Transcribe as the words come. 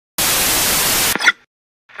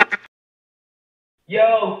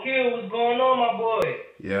Yo, Q, what's going on, my boy?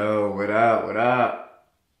 Yo, what up? What up?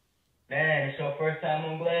 Man, it's your first time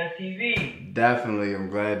on GlasxxTv. Definitely, I'm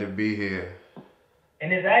glad to be here.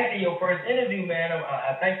 And it's actually your first interview, man.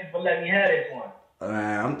 I thank you for letting me have this one.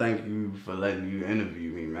 Man, I'm thanking you for letting you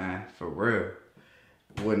interview me, man. For real.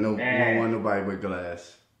 Wouldn't want nobody but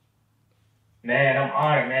Glasxx. Man, I'm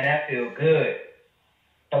honored, man. That feels good.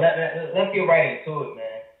 So let's get right into it, man.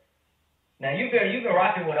 Now you've been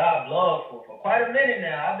rocking with our blog for quite a minute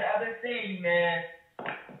now. I've been seeing you, man.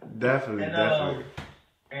 Definitely.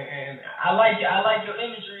 And I like your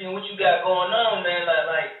imagery and what you got going on, man.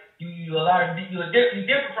 You're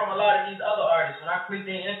different from a lot of these other artists. When I click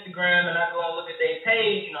their Instagram and I go and look at their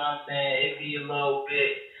page, you know what I'm saying, it be a little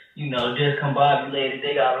bit, discombobulated.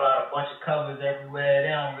 They got a bunch of covers everywhere. They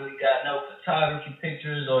don't really got no photography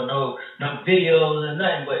pictures or no videos or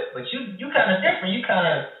nothing. But you kind of different. You kind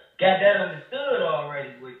of got that understood already,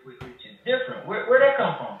 which is different. Where that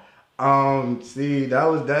come from? See,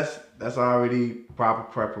 that's already proper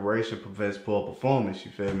preparation prevents poor performance,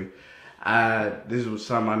 you feel me? This was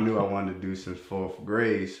something I knew I wanted to do since 4th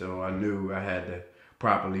grade, so I knew I had to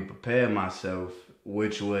properly prepare myself,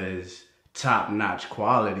 which was top-notch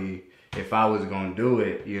quality if I was gonna do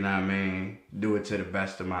it, you know what I mean? Do it to the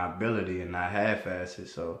best of my ability and not half-ass it,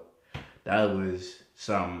 so that was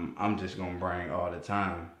something I'm just gonna bring all the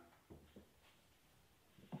time.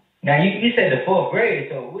 Now, you said the 4th grade,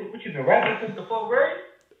 so what you been rapping since the 4th grade?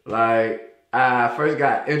 Like, I first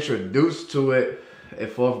got introduced to it in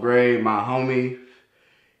 4th grade. My homie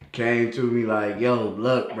came to me like, yo,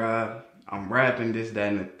 look, bruh, I'm rapping this, that,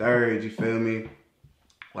 and the third, you feel me?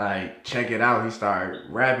 Like, check it out. He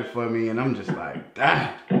started rapping for me, and I'm just like,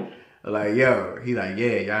 damn. Like, yo, he like,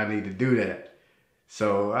 yeah, y'all need to do that.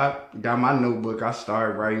 So I got my notebook, I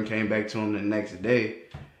started writing, came back to him the next day.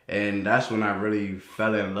 And that's when I really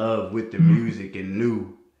fell in love with the music and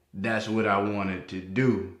knew that's what I wanted to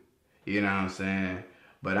do. You know what I'm saying?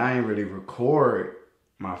 But I didn't really record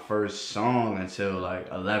my first song until like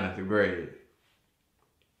 11th grade.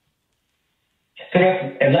 So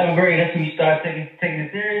that's 11th grade, that's when you started taking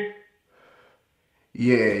it serious?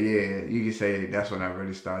 Yeah. You can say that's when I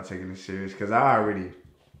really started taking it serious. Because I already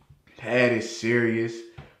had it serious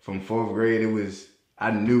from 4th grade. I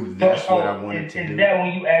knew that's what I wanted to do. Is that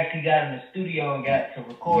when you actually got in the studio and got to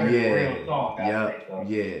record a real song?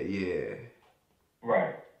 Yeah.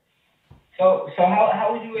 Right. So how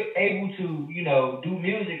were you able to, do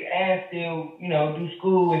music and still, do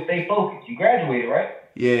school and stay focused? You graduated, right?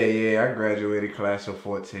 Yeah, I graduated class of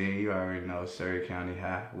 14. You already know, Surry County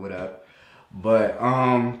High. What up? But,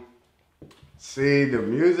 see, the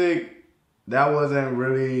music, that was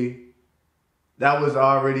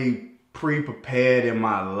already pre-prepared in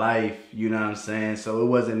my life, you know what I'm saying? So it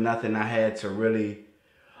wasn't nothing I had to really,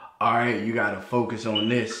 all right, you got to focus on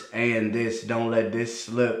this and this. Don't let this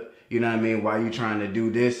slip, you know what I mean? While you trying to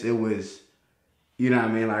do this, it was, you know what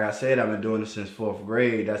I mean? Like I said, I've been doing this since 4th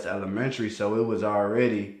grade. That's elementary. So it was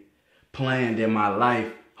already planned in my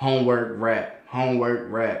life. Homework, rap.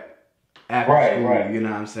 After school, you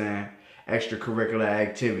know what I'm saying? Extracurricular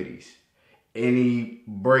activities. Any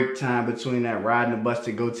break time between that, riding the bus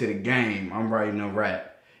to go to the game, I'm writing a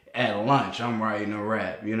rap. At lunch, I'm writing a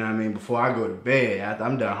rap. You know what I mean? Before I go to bed, after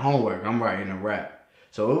I'm done homework, I'm writing a rap.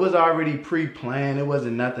 So it was already pre-planned. It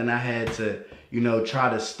wasn't nothing I had to, try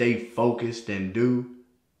to stay focused and do.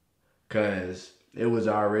 Because it was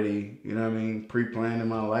already, pre-planned in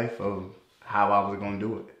my life of how I was going to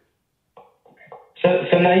do it.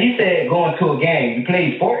 So now you said going to a game. You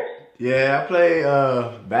played sports? Yeah, I played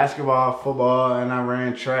basketball, football, and I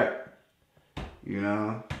ran track,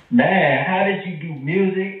 Man, how did you do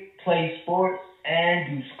music, play sports, and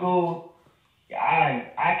do school?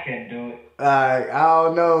 I can't do it. I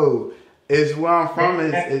don't know. It's where I'm from.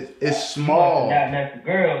 It's small. Not mess with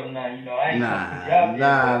girls, I ain't Nah,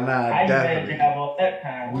 definitely. Have all that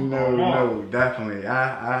time. No, definitely.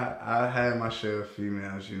 I had my share of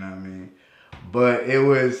females, you know what I mean? But it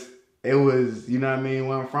was, you know what I mean?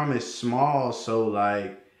 Where I'm from, it's small, so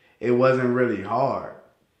like, it wasn't really hard.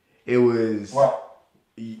 It was,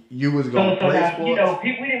 you was going to play sports.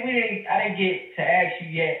 I didn't get to ask you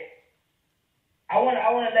yet. I want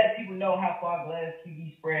to let people know how far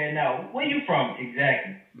GlasxxTv spread now. Where you from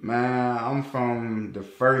exactly? Man, I'm from the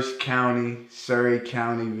 1st county, Surry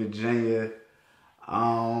County, Virginia.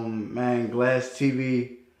 Man,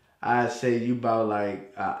 GlasxxTv, I'd say you about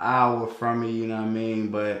like an hour from me, you know what I mean?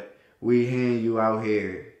 But we hearing you out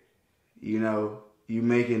here, you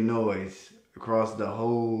making noise across the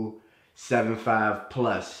whole 75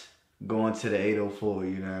 plus going to the 804,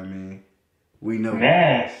 you know what I mean? We know.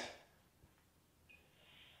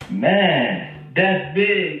 Man, That's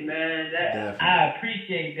big, man. I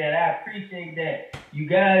appreciate that. You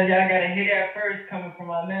guys, y'all gotta hear that first coming from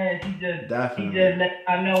my man. He just let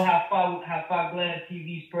I know how far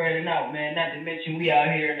GlasxxTv spreading out, man. Not to mention we out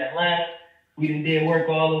here in Atlanta. We done did work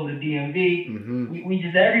all over the DMV. Mm-hmm. We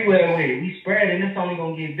just everywhere with it. We spread it, and it's only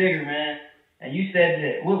gonna get bigger, man. And you said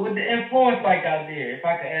that what the influence like out there? If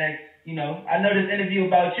I could ask, you know, I know this interview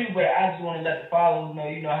about you, but I just want to let the followers know,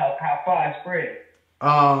 you know, how far it spread.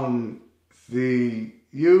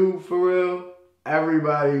 You for real,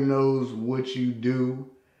 everybody knows what you do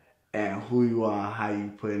and who you are and how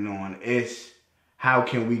you putting on. It's how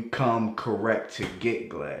can we come correct to get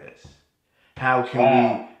Glasxx? How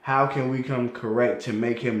can we come correct to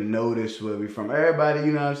make him notice where we from? Everybody, you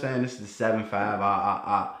know what I'm saying? This is the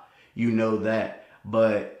 7-5, you know that.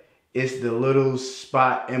 But it's the little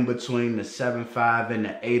spot in between the 7-5 and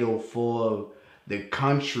the 804 of the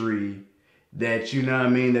country that, you know what I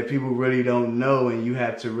mean, that people really don't know, and you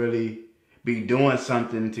have to really be doing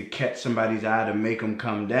something to catch somebody's eye to make them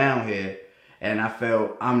come down here. And I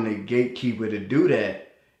felt I'm the gatekeeper to do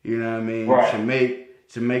that, you know what I mean, right.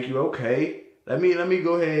 to make you okay. Let me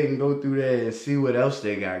go ahead and go through that and see what else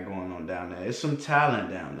they got going on down there. There's some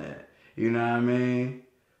talent down there, you know what I mean?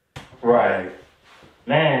 Right. Like,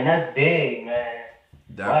 man, that's big, man.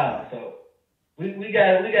 Definitely. Wow. So we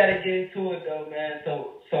gotta get into it though, man.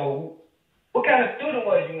 So. What kind of student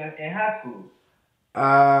was you in high school?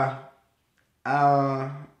 I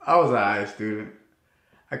was an I student.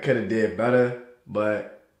 I could have did better,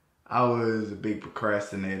 but I was a big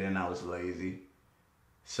procrastinator and I was lazy.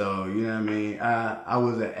 So, you know what I mean? I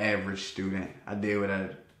was an average student. I did what I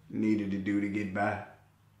needed to do to get by.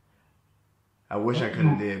 I wish I could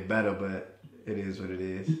have did better, but it is what it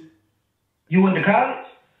is. You went to college?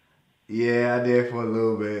 Yeah, I did for a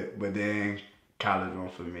little bit, but then college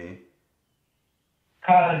went for me.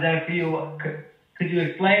 College and for you, could you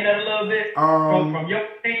explain that a little bit from your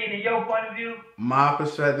opinion and your point of view? My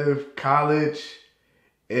perspective, college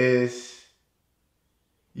is,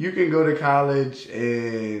 you can go to college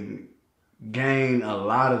and gain a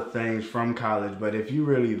lot of things from college, but if you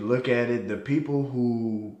really look at it, the people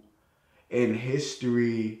who in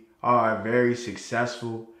history are very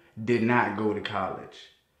successful did not go to college.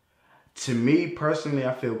 To me personally,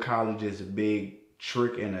 I feel college is a big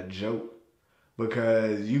trick and a joke.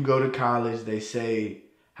 Because you go to college, they say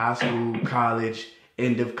high school, college,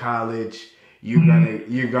 end of college,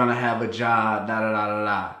 you're gonna have a job, da da da da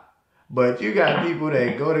da. But you got people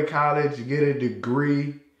that go to college, get a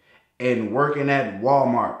degree, and working at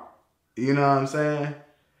Walmart. You know what I'm saying?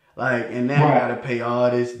 Like, and now you gotta pay all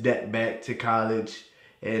this debt back to college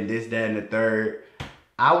and this, that, and the third.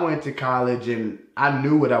 I went to college and I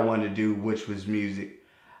knew what I wanted to do, which was music.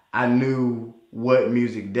 I knew what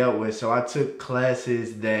music dealt with, so I took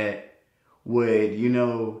classes that would, you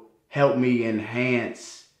know, help me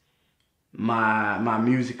enhance my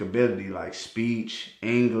music ability, like speech,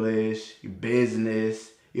 English,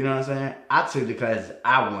 business, you know what I'm saying? I took the classes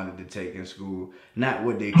I wanted to take in school, not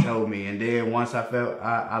what they told me. And then once I felt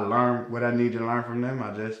I learned what I needed to learn from them,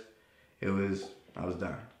 I was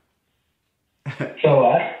done.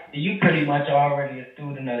 So you pretty much already a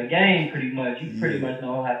student of the game, pretty much. You pretty much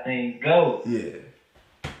know how things go. Yeah.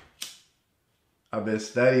 I've been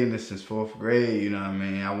studying this since 4th grade, you know what I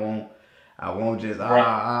mean? I won't just,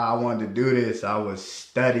 I wanted to do this. I was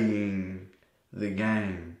studying the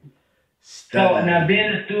game. So now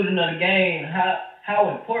being a student of the game,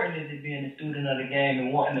 how important is it being a student of the game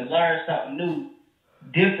and wanting to learn something new,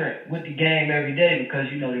 different with the game every day?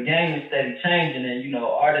 Because, you know, the game is steady changing and, you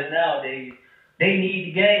know, artists nowadays, they need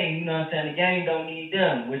the game, you know what I'm saying? The game don't need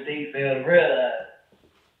them, which they fail to realize.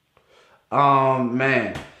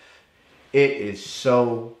 Man, it is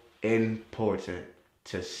so important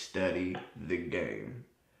to study the game.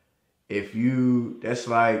 That's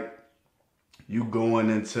like you going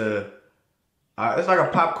into, it's like a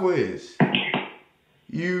pop quiz.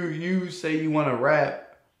 You say you want to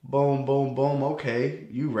rap, boom, boom, boom, okay,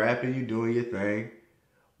 you rapping, you doing your thing.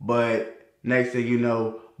 But next thing you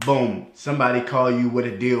know, boom, somebody call you with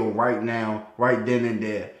a deal right now, right then and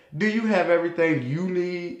there. Do you have everything you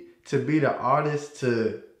need to be the artist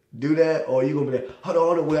to do that? Or you gonna be like,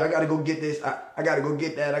 hold on, wait, I gotta go get this, I gotta go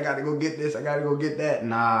get that, I gotta go get this, I gotta go get that.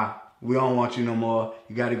 Nah, we don't want you no more.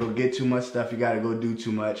 You gotta go get too much stuff, you gotta go do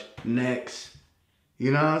too much. Next. You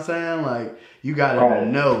know what I'm saying? Like, you gotta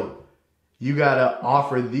know. You gotta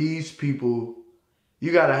offer these people,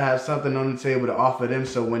 you gotta have something on the table to offer them,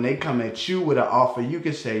 so when they come at you with an offer, you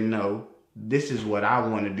can say, no, this is what I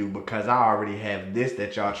want to do because I already have this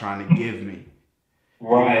that y'all trying to give me.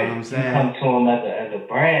 Right. You know what I'm saying? You come to them as a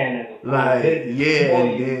brand, as a like, business. yeah,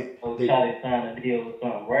 and then try to sign a deal or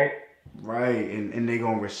something, right? Right, and they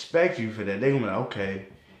gonna respect you for that. They gonna be like, okay,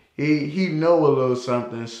 he know a little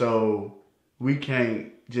something, so we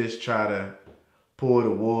can't just try to pull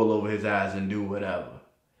the wool over his eyes and do whatever.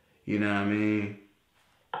 You know what I mean?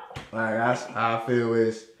 Like I feel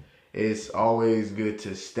it's always good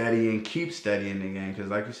to study and keep studying the game, because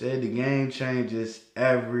like you said, the game changes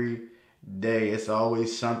every day. It's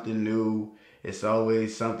always something new. It's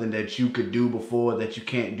always something that you could do before that you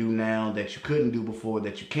can't do now, that you couldn't do before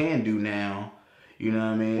that you can do now. You know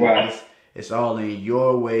what I mean? Right. It's all in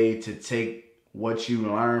your way to take what you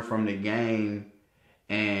learn from the game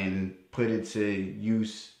and put it to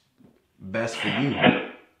use best for you.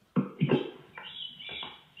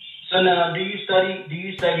 So now, do you study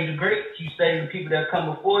the greats? You study the people that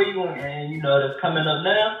come before you and you know that's coming up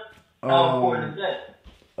now? How important is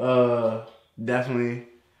that? Definitely.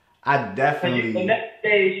 I definitely. In that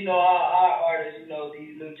stage, you know, our artists, you know,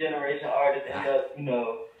 these new generation artists end up, you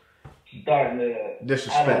know, starting to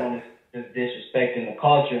disrespect. I don't want to disrespecting the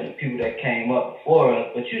culture and the people that came up before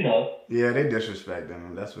us, but you know. Yeah, they disrespect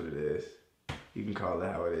them. That's what it is. You can call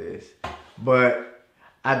it how it is. But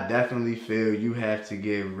I definitely feel you have to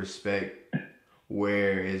give respect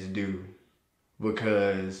where it's due.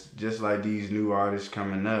 Because just like these new artists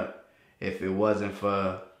coming up, if it wasn't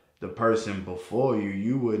for the person before you,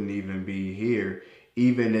 you wouldn't even be here.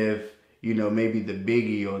 Even if, you know, maybe the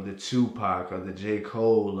Biggie or the Tupac or the J.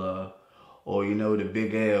 Cole or, you know, the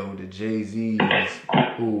Big L, the Jay-Z's,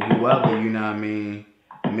 whoever, you know what I mean?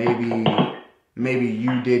 Maybe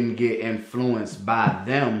you didn't get influenced by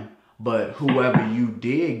them, but whoever you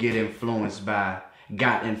did get influenced by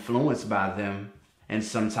got influenced by them in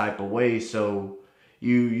some type of way. So I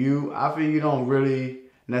feel you don't really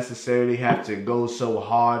necessarily have to go so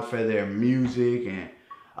hard for their music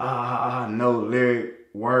and no lyric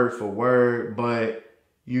word for word, but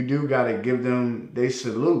you do gotta give them they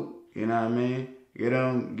salute. You know what I mean? Get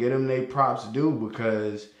them they props due,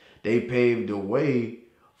 because they paved the way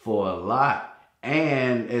for a lot.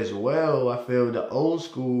 And as well, I feel the old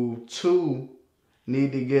school too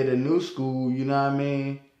need to get a new school. You know what I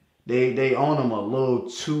mean? They own them a little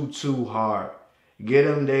too hard. Get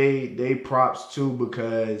them they props too,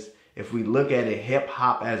 because if we look at it, hip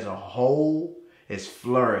hop as a whole is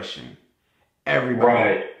flourishing.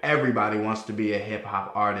 Everybody wants to be a hip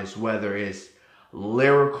hop artist, whether it's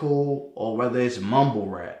lyrical or whether it's mumble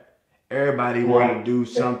rap. Everybody want to do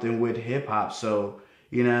something with hip hop. So,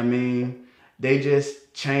 you know what I mean? They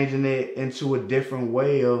just changing it into a different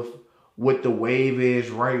way of what the wave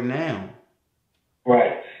is right now.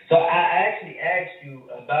 Right. So I actually asked you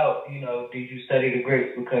about, you know, did you study the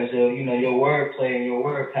greats? Because, you know, your wordplay and your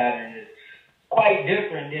word pattern is quite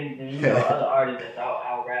different than you know, other artists that's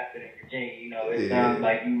out rapping in Virginia. You know, it sounds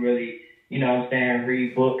like you really, you know what I'm saying,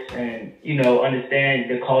 read books and, you know,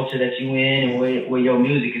 understand the culture that you in and where your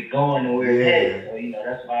music is going and where it's headed. So, you know,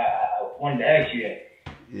 that's why I wanted to ask you that.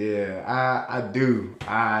 Yeah, I do.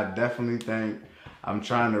 I definitely think I'm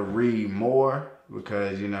trying to read more,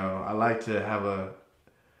 because, you know, I like to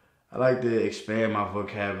expand my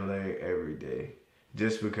vocabulary every day.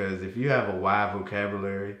 Just because if you have a wide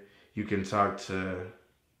vocabulary, you can talk to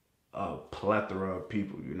a plethora of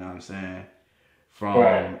people, you know what I'm saying?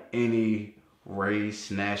 From any race,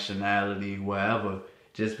 nationality, whatever,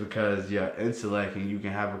 just because your intellect and you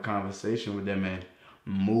can have a conversation with them and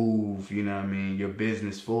move, you know what I mean, your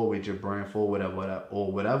business forward, your brand forward,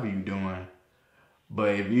 whatever you're doing.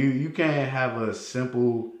 But if you can't have a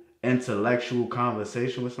simple intellectual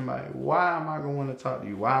conversation with somebody, why am I going to want to talk to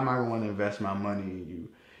you? Why am I going to want to invest my money in you?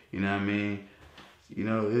 You know what I mean? You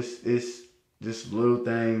know, it's just little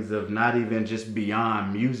things of not even just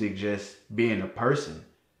beyond music, just being a person.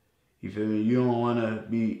 You feel me? You don't want to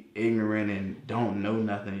be ignorant and don't know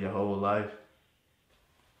nothing your whole life.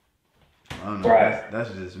 I don't know.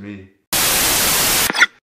 That's just me.